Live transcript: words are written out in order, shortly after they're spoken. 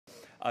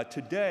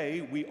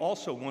Today, we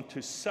also want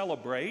to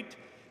celebrate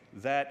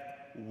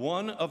that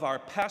one of our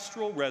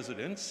pastoral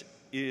residents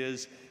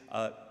is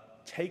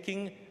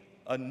taking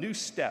a new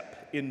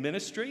step in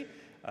ministry.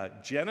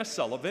 Jenna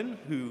Sullivan,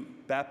 who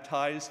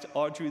baptized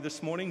Audrey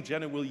this morning.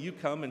 Jenna, will you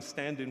come and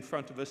stand in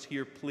front of us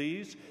here,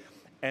 please?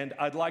 And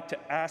I'd like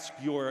to ask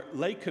your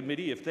lay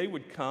committee if they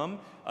would come,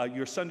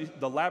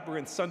 the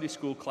Labyrinth Sunday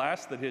School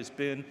class that has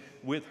been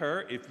with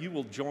her, if you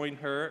will join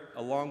her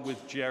along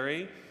with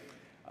Jerry.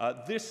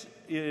 This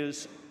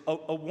is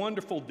a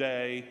wonderful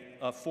day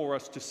for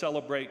us to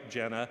celebrate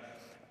Jenna.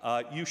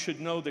 You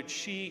should know that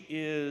she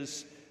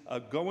is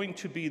going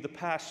to be the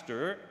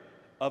pastor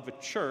of a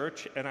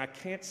church, and I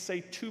can't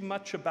say too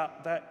much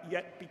about that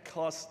yet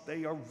because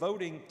they are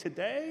voting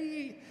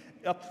today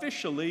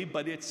officially,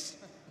 but it's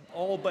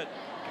all but,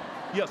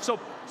 yeah,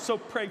 so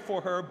pray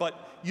for her,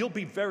 but you'll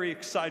be very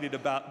excited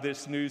about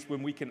this news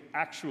when we can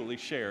actually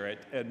share it,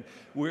 and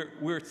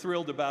we're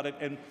thrilled about it.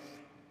 And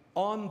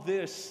on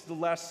this, the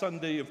last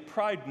Sunday of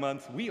Pride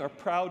Month, we are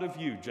proud of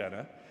you,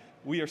 Jenna.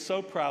 We are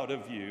so proud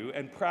of you,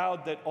 and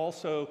proud that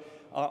also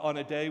on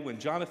a day when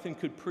Jonathan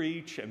could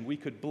preach and we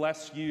could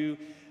bless you,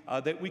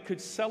 that we could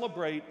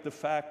celebrate the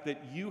fact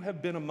that you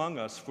have been among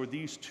us for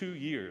these 2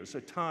 years,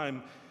 a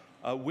time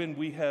when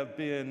we have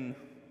been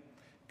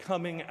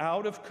coming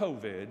out of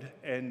COVID,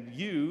 and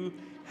you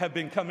have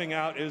been coming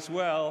out as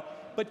well,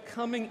 but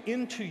coming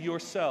into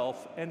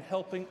yourself and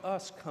helping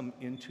us come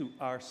into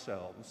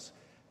ourselves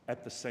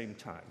at the same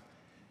time.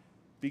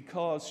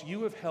 Because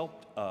you have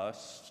helped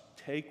us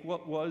take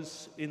what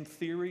was, in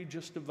theory,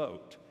 just a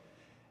vote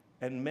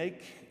and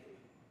make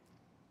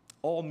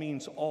all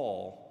means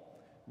all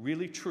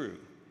really true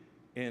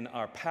in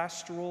our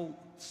pastoral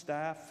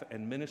staff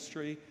and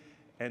ministry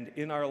and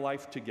in our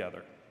life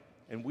together.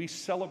 And we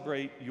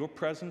celebrate your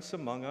presence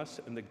among us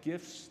and the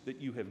gifts that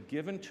you have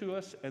given to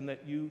us and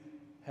that you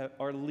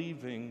are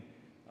leaving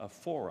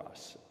for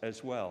us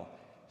as well.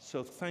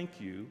 So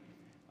thank you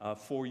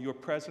for your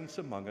presence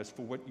among us,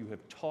 for what you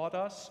have taught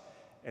us,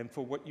 and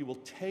for what you will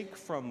take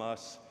from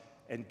us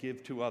and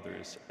give to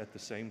others at the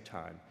same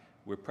time.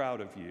 We're proud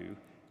of you,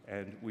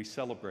 and we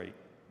celebrate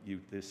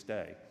you this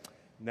day.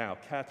 Now,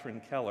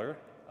 Catherine Keller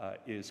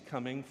is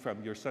coming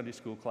from your Sunday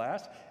school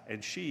class,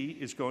 and she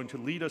is going to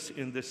lead us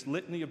in this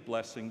litany of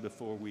blessing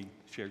before we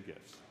share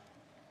gifts.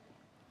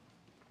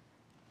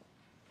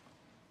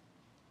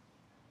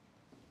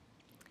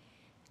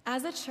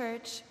 As a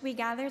church, we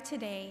gather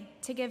today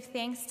to give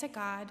thanks to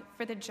God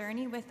for the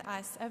journey with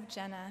us of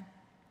Jenna.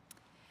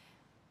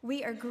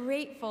 We are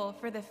grateful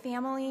for the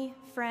family,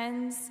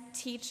 friends,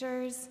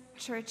 teachers,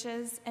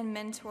 churches, and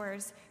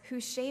mentors who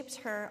shaped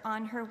her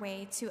on her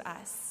way to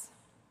us.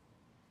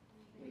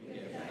 We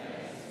give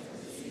thanks for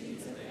the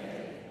seeds of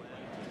faith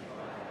planted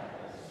by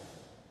others.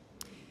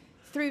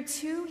 Through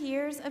 2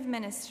 years of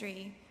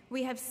ministry,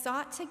 we have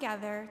sought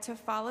together to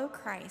follow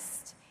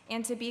Christ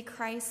and to be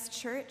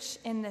Christ's church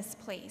in this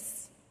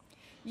place.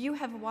 You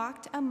have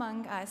walked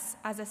among us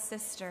as a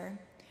sister,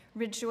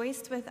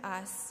 rejoiced with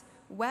us,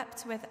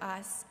 wept with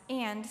us,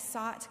 and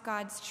sought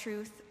God's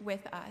truth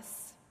with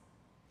us.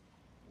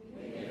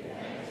 We give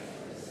thanks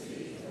for the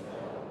seeds of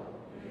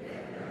hope you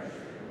have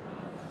nurtured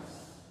among us.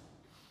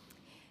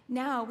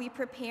 Now we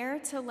prepare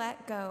to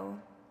let go,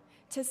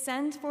 to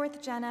send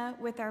forth Jenna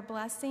with our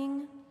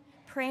blessing,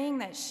 praying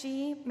that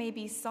she may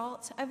be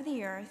salt of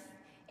the earth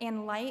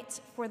and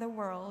light for the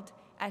world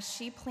as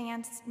she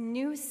plants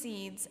new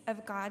seeds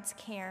of God's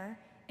care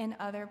in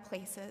other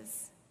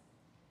places.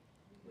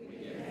 We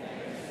give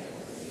thanks for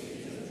the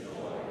seeds of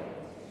joy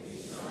to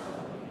be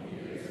sown in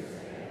years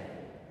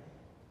ahead.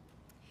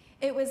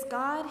 It was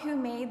God who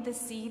made the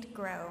seed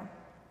grow.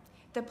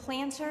 The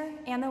planter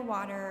and the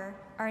waterer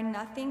are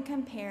nothing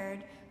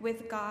compared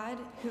with God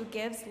who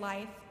gives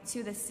life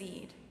to the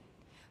seed.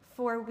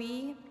 For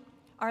we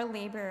are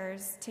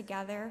laborers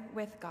together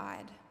with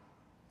God.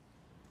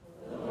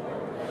 The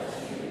Lord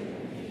bless you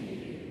and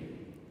keep you.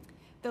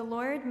 The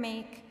Lord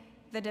make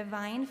the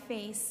divine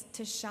face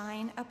to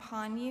shine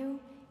upon you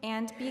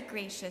and be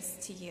gracious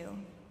to you.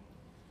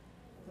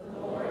 The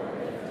Lord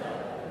lift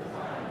up the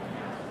divine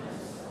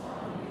countenance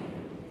upon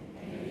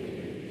you and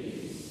give you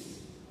peace.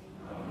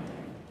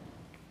 Amen.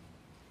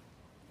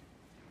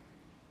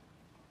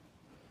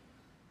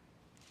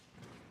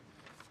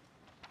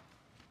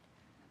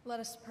 Let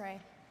us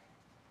pray.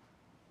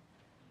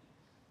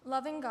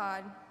 Loving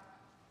God,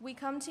 we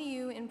come to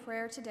you in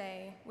prayer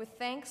today with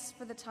thanks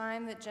for the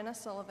time that Jenna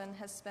Sullivan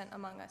has spent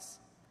among us.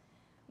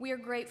 We are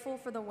grateful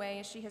for the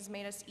way she has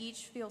made us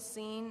each feel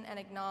seen and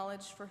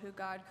acknowledged for who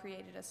God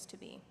created us to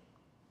be.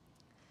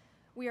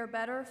 We are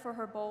better for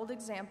her bold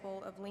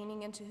example of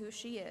leaning into who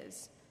she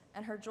is,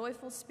 and her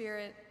joyful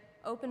spirit,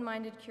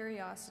 open-minded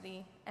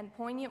curiosity, and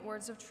poignant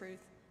words of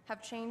truth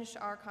have changed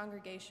our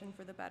congregation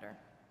for the better.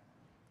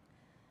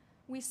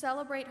 We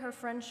celebrate her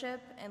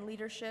friendship and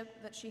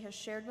leadership that she has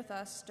shared with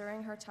us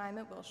during her time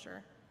at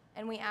Wilshire,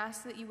 and we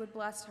ask that you would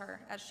bless her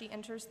as she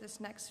enters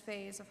this next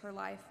phase of her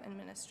life and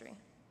ministry.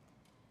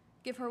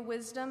 Give her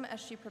wisdom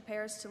as she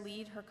prepares to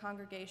lead her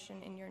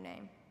congregation in your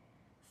name.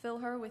 Fill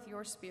her with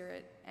your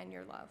spirit and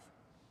your love.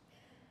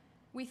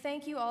 We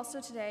thank you also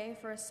today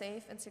for a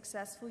safe and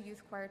successful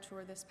youth choir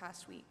tour this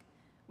past week.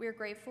 We are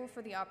grateful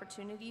for the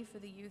opportunity for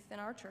the youth in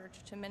our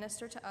church to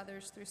minister to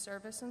others through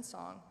service and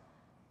song,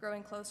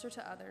 growing closer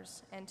to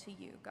others and to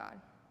you, God.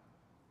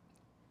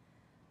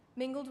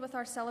 Mingled with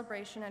our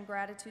celebration and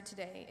gratitude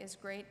today is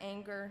great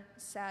anger,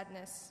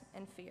 sadness,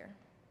 and fear.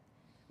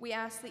 We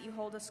ask that you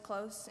hold us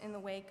close in the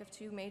wake of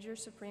two major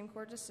Supreme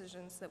Court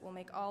decisions that will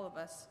make all of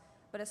us,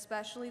 but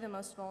especially the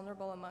most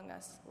vulnerable among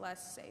us,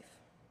 less safe.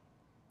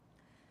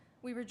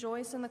 We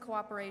rejoice in the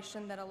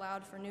cooperation that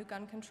allowed for new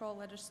gun control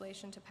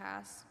legislation to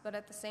pass, but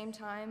at the same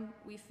time,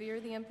 we fear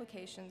the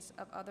implications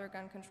of other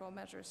gun control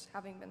measures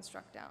having been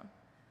struck down.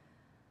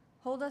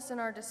 Hold us in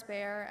our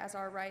despair as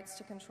our rights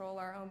to control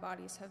our own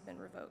bodies have been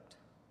revoked.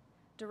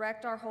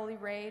 Direct our holy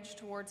rage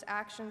towards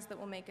actions that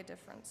will make a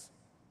difference.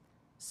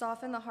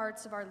 Soften the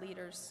hearts of our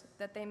leaders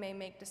that they may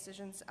make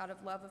decisions out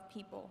of love of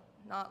people,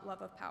 not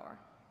love of power.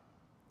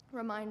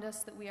 Remind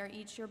us that we are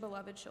each your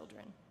beloved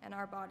children and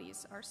our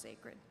bodies are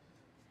sacred.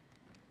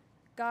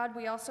 God,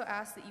 we also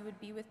ask that you would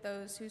be with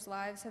those whose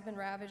lives have been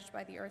ravaged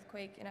by the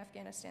earthquake in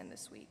Afghanistan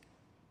this week.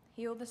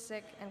 Heal the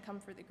sick and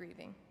comfort the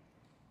grieving.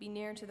 Be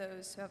near to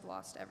those who have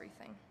lost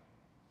everything.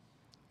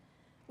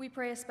 We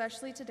pray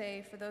especially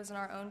today for those in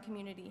our own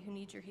community who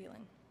need your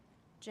healing.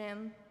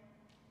 Jim,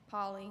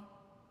 Polly,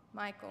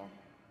 Michael,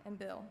 and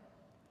Bill.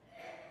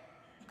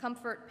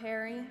 Comfort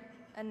Perry,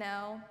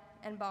 Annelle,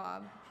 and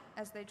Bob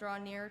as they draw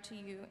nearer to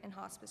you in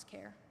hospice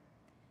care.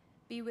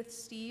 Be with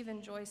Steve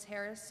and Joyce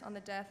Harris on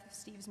the death of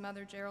Steve's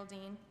mother,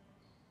 Geraldine,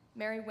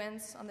 Mary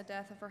Wentz on the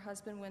death of her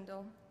husband,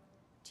 Wendell,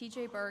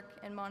 TJ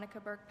Burke and Monica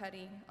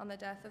Burke-Petty on the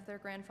death of their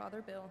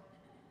grandfather, Bill,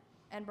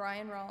 and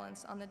Brian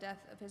Rollins on the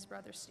death of his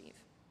brother, Steve.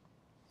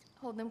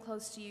 Hold them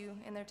close to you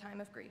in their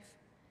time of grief.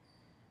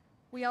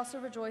 We also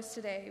rejoice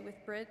today with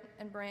Britt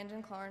and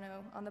Brandon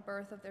Clarno on the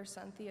birth of their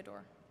son,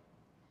 Theodore.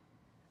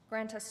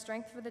 Grant us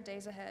strength for the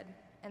days ahead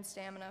and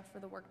stamina for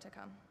the work to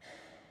come.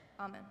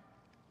 Amen.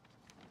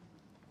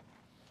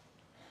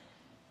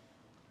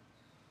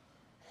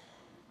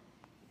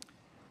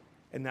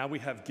 And now we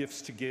have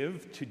gifts to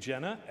give to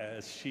Jenna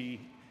as she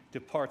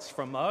departs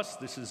from us.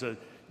 This is a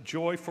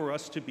joy for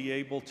us to be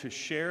able to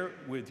share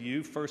with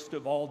you, first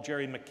of all,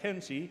 Jerry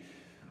McKenzie,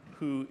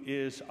 who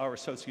is our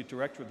Associate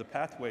Director of the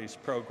Pathways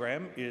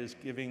Program, is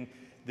giving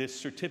this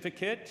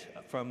certificate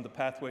from the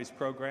Pathways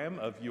Program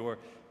of your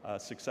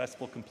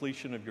successful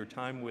completion of your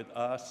time with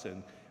us,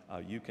 and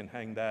you can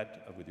hang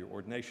that with your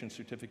ordination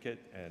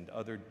certificate and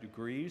other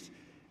degrees,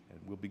 and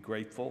we'll be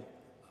grateful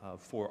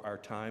for our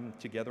time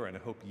together, and I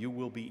hope you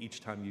will be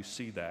each time you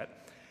see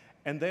that.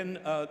 And then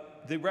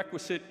the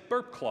requisite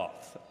burp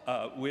cloth,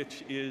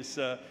 which is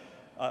a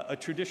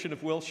tradition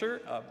of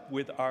Wilshire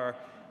with our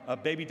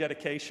baby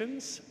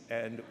dedications,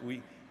 and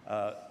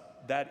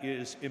that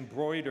is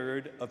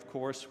embroidered, of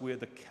course,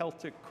 with a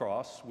Celtic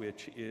cross,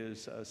 which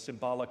is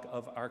symbolic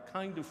of our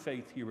kind of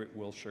faith here at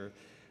Wilshire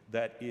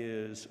that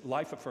is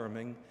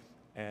life-affirming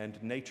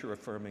and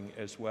nature-affirming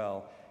as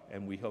well,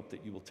 and we hope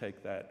that you will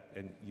take that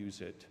and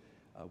use it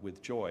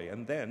with joy.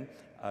 And then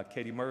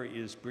Katie Murray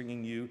is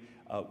bringing you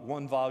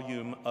one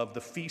volume of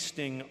the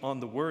Feasting on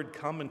the Word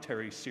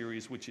commentary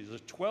series, which is a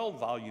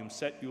 12-volume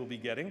set you'll be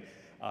getting,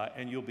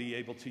 and you'll be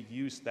able to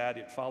use that.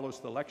 It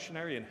follows the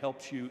lectionary and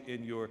helps you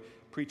in your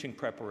preaching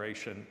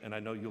preparation, and I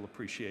know you'll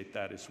appreciate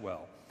that as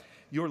well.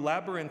 Your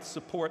Labyrinth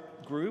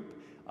support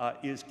group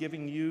is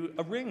giving you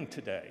a ring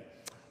today.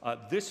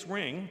 This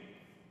ring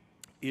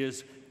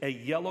is a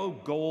yellow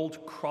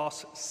gold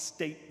cross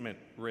statement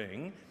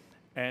ring,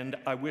 and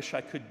I wish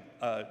I could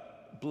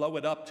blow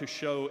it up to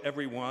show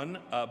everyone,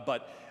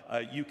 but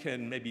you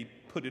can maybe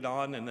put it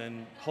on and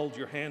then hold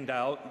your hand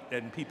out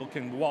and people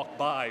can walk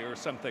by or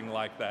something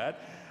like that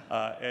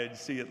and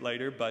see it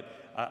later. But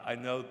I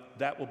know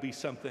that will be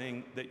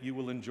something that you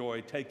will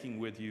enjoy taking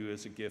with you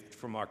as a gift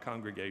from our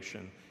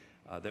congregation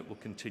that will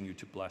continue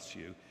to bless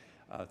you.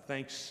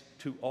 Thanks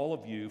to all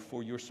of you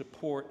for your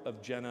support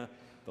of Jenna.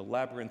 The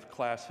Labyrinth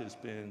class has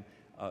been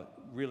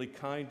really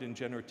kind and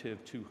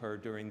generative to her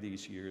during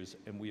these years,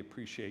 and we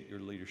appreciate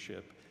your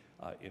leadership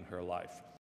in her life.